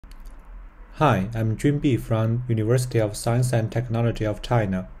Hi, I'm Junbi from University of Science and Technology of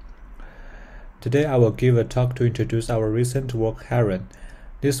China. Today I will give a talk to introduce our recent work Heron.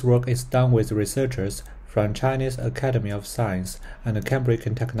 This work is done with researchers from Chinese Academy of Science and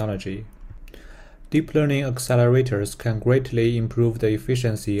Cambricon Technology. Deep learning accelerators can greatly improve the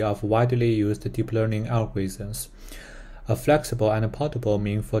efficiency of widely used deep learning algorithms. A flexible and portable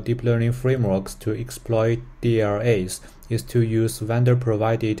means for deep learning frameworks to exploit DLAs is to use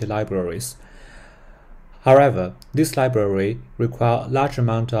vendor-provided libraries. However, this library requires a large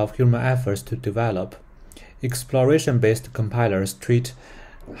amount of human efforts to develop. Exploration-based compilers treat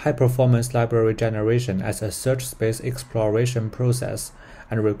high-performance library generation as a search space exploration process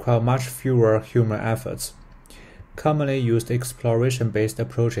and require much fewer human efforts. Commonly used exploration-based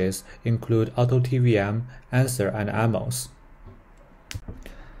approaches include AutoTVM, Ansor, and ASPLOS.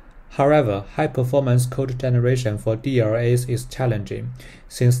 However, high-performance code generation for DLAs is challenging,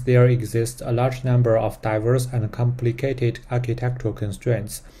 since there exists a large number of diverse and complicated architectural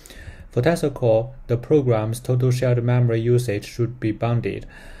constraints. For TensorCore, the program's total shared memory usage should be bounded.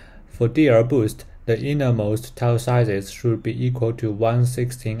 For DL boost, the innermost tile sizes should be equal to 1,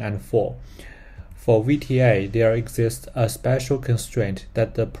 16, and 4. For VTA, there exists a special constraint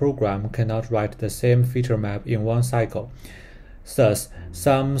that the program cannot write the same feature map in one cycle. Thus,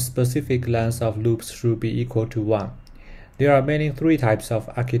 some specific length of loops should be equal to 1. There are mainly three types of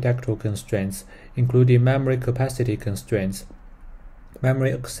architectural constraints, including memory capacity constraints,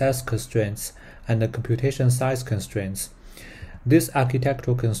 memory access constraints, and the computation size constraints. These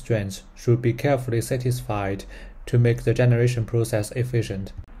architectural constraints should be carefully satisfied to make the generation process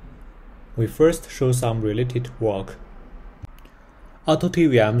efficient. We first show some related work.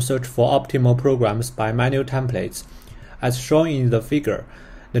 AutoTVM search for optimal programs by manual templates. As shown in the figure,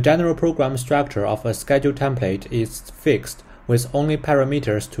 the general program structure of a schedule template is fixed, with only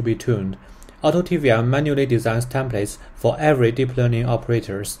parameters to be tuned. AutoTVM manually designs templates for every deep learning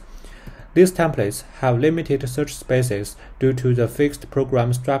operators. These templates have limited search spaces due to the fixed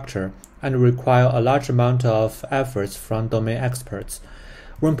program structure and require a large amount of efforts from domain experts.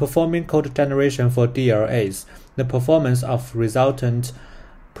 When performing code generation for DLAs, the performance of resultant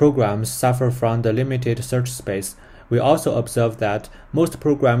programs suffer from the limited search space. We also observe that most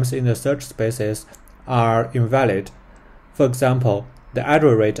programs in the search spaces are invalid. For example, the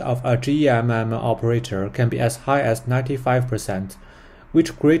error rate of a GEMM operator can be as high as 95%,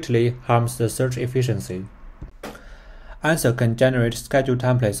 which greatly harms the search efficiency. Ansor can generate schedule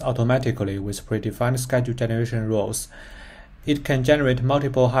templates automatically with predefined schedule generation rules. It can generate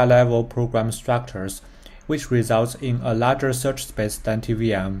multiple high-level program structures, which results in a larger search space than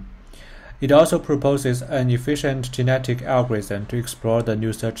TVM. It also proposes an efficient genetic algorithm to explore the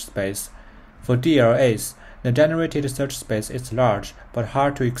new search space. For DLAs, the generated search space is large but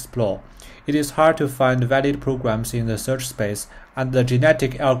hard to explore. It is hard to find valid programs in the search space, and the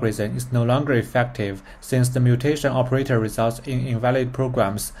genetic algorithm is no longer effective since the mutation operator results in invalid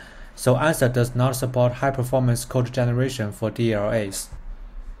programs, so Ansor does not support high-performance code generation for DLAs.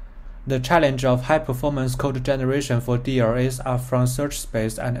 The challenge of high-performance code generation for DLAs are from search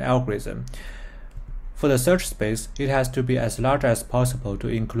space and algorithm. For the search space, it has to be as large as possible to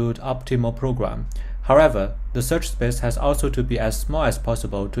include optimal program. However, the search space has also to be as small as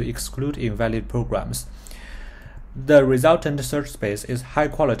possible to exclude invalid programs. The resultant search space is high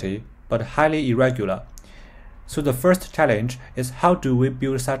quality but highly irregular. So the first challenge is how do we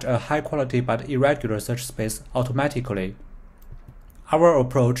build such a high quality but irregular search space automatically? Our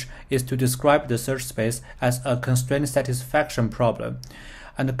approach is to describe the search space as a constraint satisfaction problem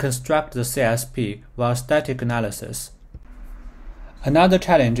and construct the CSP while static analysis. Another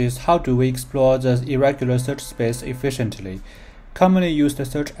challenge is how do we explore the irregular search space efficiently. Commonly used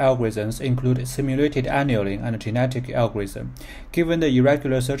search algorithms include simulated annealing and genetic algorithm. Given the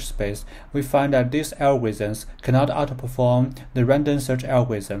irregular search space, we find that these algorithms cannot outperform the random search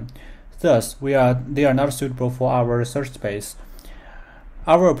algorithm. Thus, they are not suitable for our search space.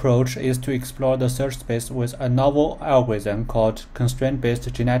 Our approach is to explore the search space with a novel algorithm called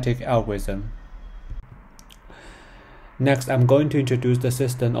constraint-based genetic algorithm. Next, I'm going to introduce the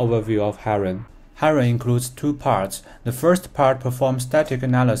system overview of Heron. Heron includes two parts. The first part performs static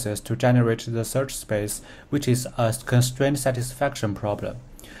analysis to generate the search space, which is a constraint satisfaction problem.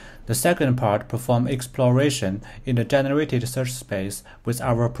 The second part performs exploration in the generated search space with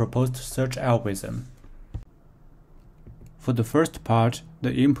our proposed search algorithm. For the first part,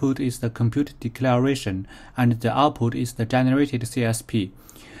 the input is the compute declaration and the output is the generated CSP.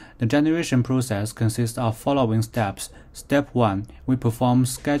 The generation process consists of following steps. Step 1. We perform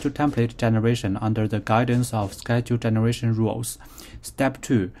schedule template generation under the guidance of schedule generation rules. Step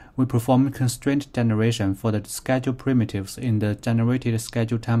 2. We perform constraint generation for the schedule primitives in the generated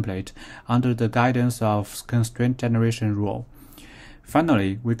schedule template under the guidance of constraint generation rule.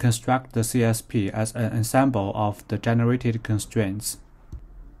 Finally, we construct the CSP as an ensemble of the generated constraints.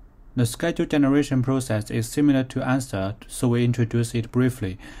 The schedule generation process is similar to Ansor, so we introduce it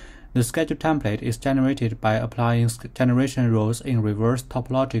briefly. The schedule template is generated by applying generation rules in reverse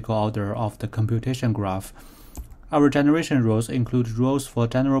topological order of the computation graph. Our generation rules include rules for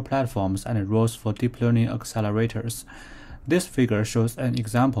general platforms and rules for deep learning accelerators. This figure shows an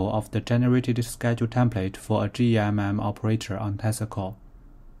example of the generated schedule template for a GEMM operator on tensor core.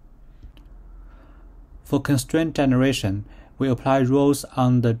 For constraint generation, we apply rules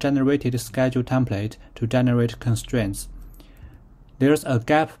on the generated schedule template to generate constraints. There's a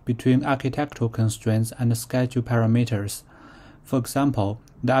gap between architectural constraints and schedule parameters. For example,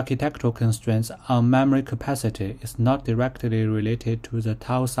 the architectural constraints on memory capacity is not directly related to the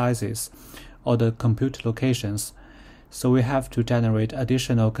tile sizes or the compute locations, so we have to generate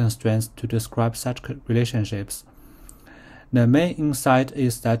additional constraints to describe such relationships. The main insight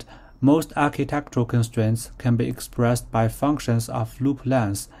is that most architectural constraints can be expressed by functions of loop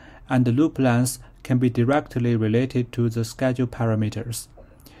length, and the loop length can be directly related to the schedule parameters.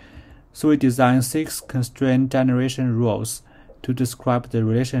 So we design 6 constraint generation rules to describe the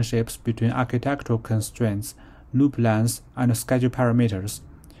relationships between architectural constraints, loop length, and schedule parameters.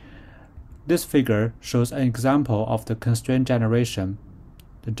 This figure shows an example of the constraint generation.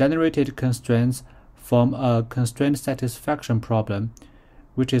 The generated constraints form a constraint satisfaction problem,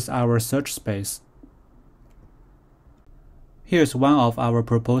 which is our search space. Here's one of our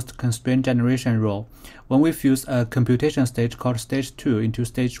proposed constraint generation rule. When we fuse a computation stage called stage 2 into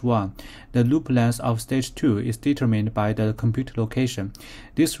stage 1, the loop length of stage 2 is determined by the compute location.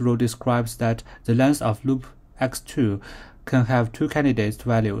 This rule describes that the length of loop x2 can have 2 candidate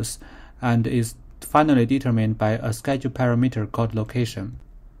values and is finally determined by a schedule parameter called location.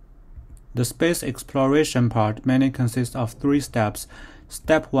 The space exploration part mainly consists of 3 steps.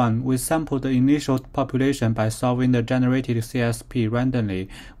 Step 1. We sample the initial population by solving the generated CSP randomly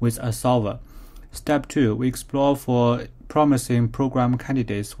with a solver. Step 2. We explore for promising program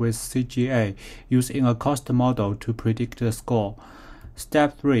candidates with CGA using a cost model to predict the score.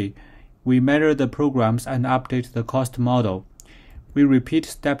 Step 3. We measure the programs and update the cost model. We repeat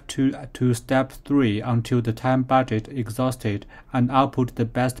step 2 to step 3 until the time budget exhausted and output the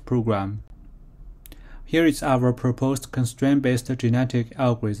best program. Here is our proposed constraint-based genetic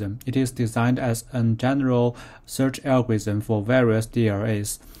algorithm. It is designed as a general search algorithm for various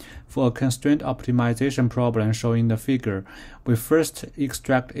DLAs. For a constraint optimization problem shown in the figure, we first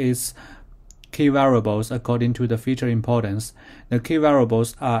extract its key variables according to the feature importance. The key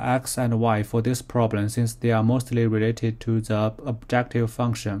variables are x and y for this problem since they are mostly related to the objective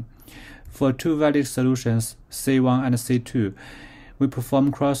function. For 2 valid solutions, C1 and C2, we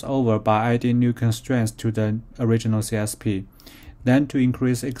perform crossover by adding new constraints to the original CSP. Then, to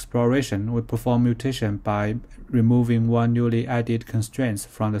increase exploration, we perform mutation by removing 1 newly added constraint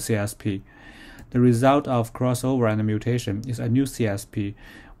from the CSP. The result of crossover and mutation is a new CSP.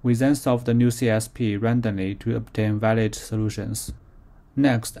 We then solve the new CSP randomly to obtain valid solutions.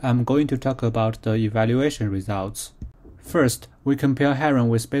 Next, I'm going to talk about the evaluation results. First, we compare Heron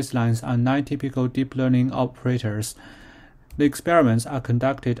with baselines on 9 typical deep learning operators. The experiments are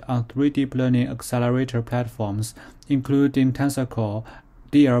conducted on 3 deep learning accelerator platforms, including TensorCore,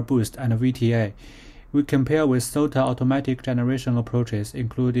 DLBoost, and VTA. We compare with SOTA automatic generation approaches,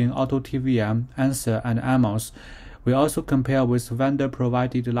 including AutoTVM, Ansor, and ASPLOS. We also compare with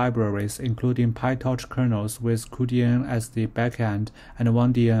vendor-provided libraries, including PyTorch kernels with cuDNN as the backend and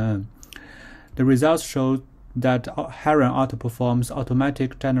 1DNN. The results show that Heron outperforms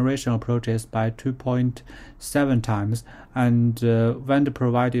automatic generation approaches by 2.7 times and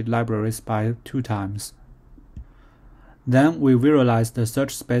vendor-provided libraries by 2 times. Then we visualize the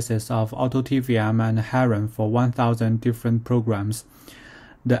search spaces of AutoTVM and Heron for 1,000 different programs.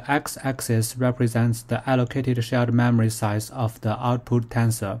 The x-axis represents the allocated shared memory size of the output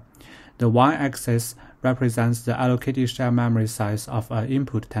tensor. The y-axis represents the allocated shared memory size of an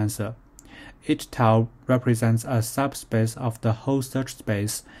input tensor. Each tile represents a subspace of the whole search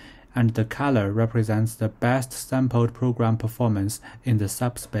space, and the color represents the best sampled program performance in the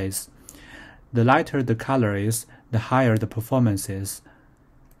subspace. The lighter the color is, the higher the performance is.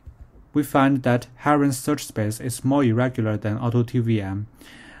 We find that Heron's search space is more irregular than AutoTVM,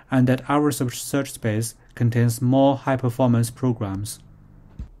 and that our search space contains more high-performance programs.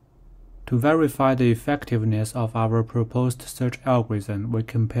 To verify the effectiveness of our proposed search algorithm, we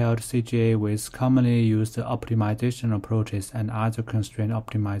compared CGA with commonly used optimization approaches and other constraint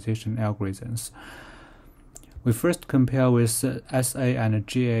optimization algorithms. We first compare with SA and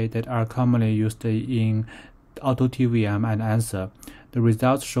GA that are commonly used in AutoTVM and Ansor. The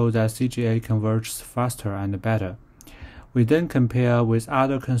results show that CGA converges faster and better. We then compare with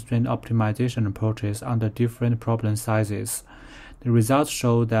other constraint optimization approaches under different problem sizes. The results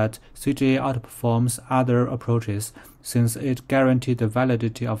show that CGA outperforms other approaches since it guarantees the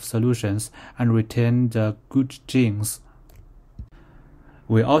validity of solutions and retains the good genes.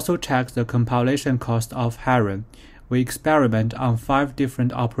 We also check the compilation cost of Heron. We experiment on 5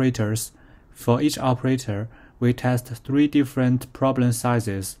 different operators. For each operator, we test 3 different problem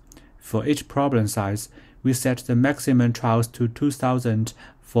sizes. For each problem size, we set the maximum trials to 2000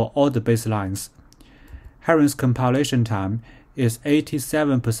 for all the baselines. Heron's compilation time is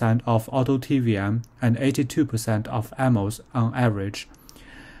 87% of AutoTVM and 82% of AMOS on average.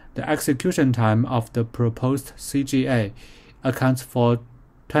 The execution time of the proposed CGA accounts for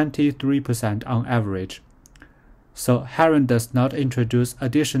 23% on average. So Heron does not introduce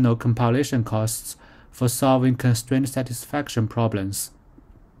additional compilation costs for solving constraint satisfaction problems.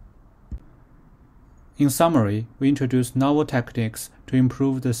 In summary, we introduced novel techniques to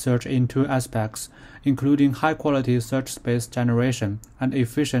improve the search in 2 aspects, including high-quality search space generation and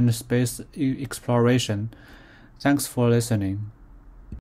efficient space exploration. Thanks for listening.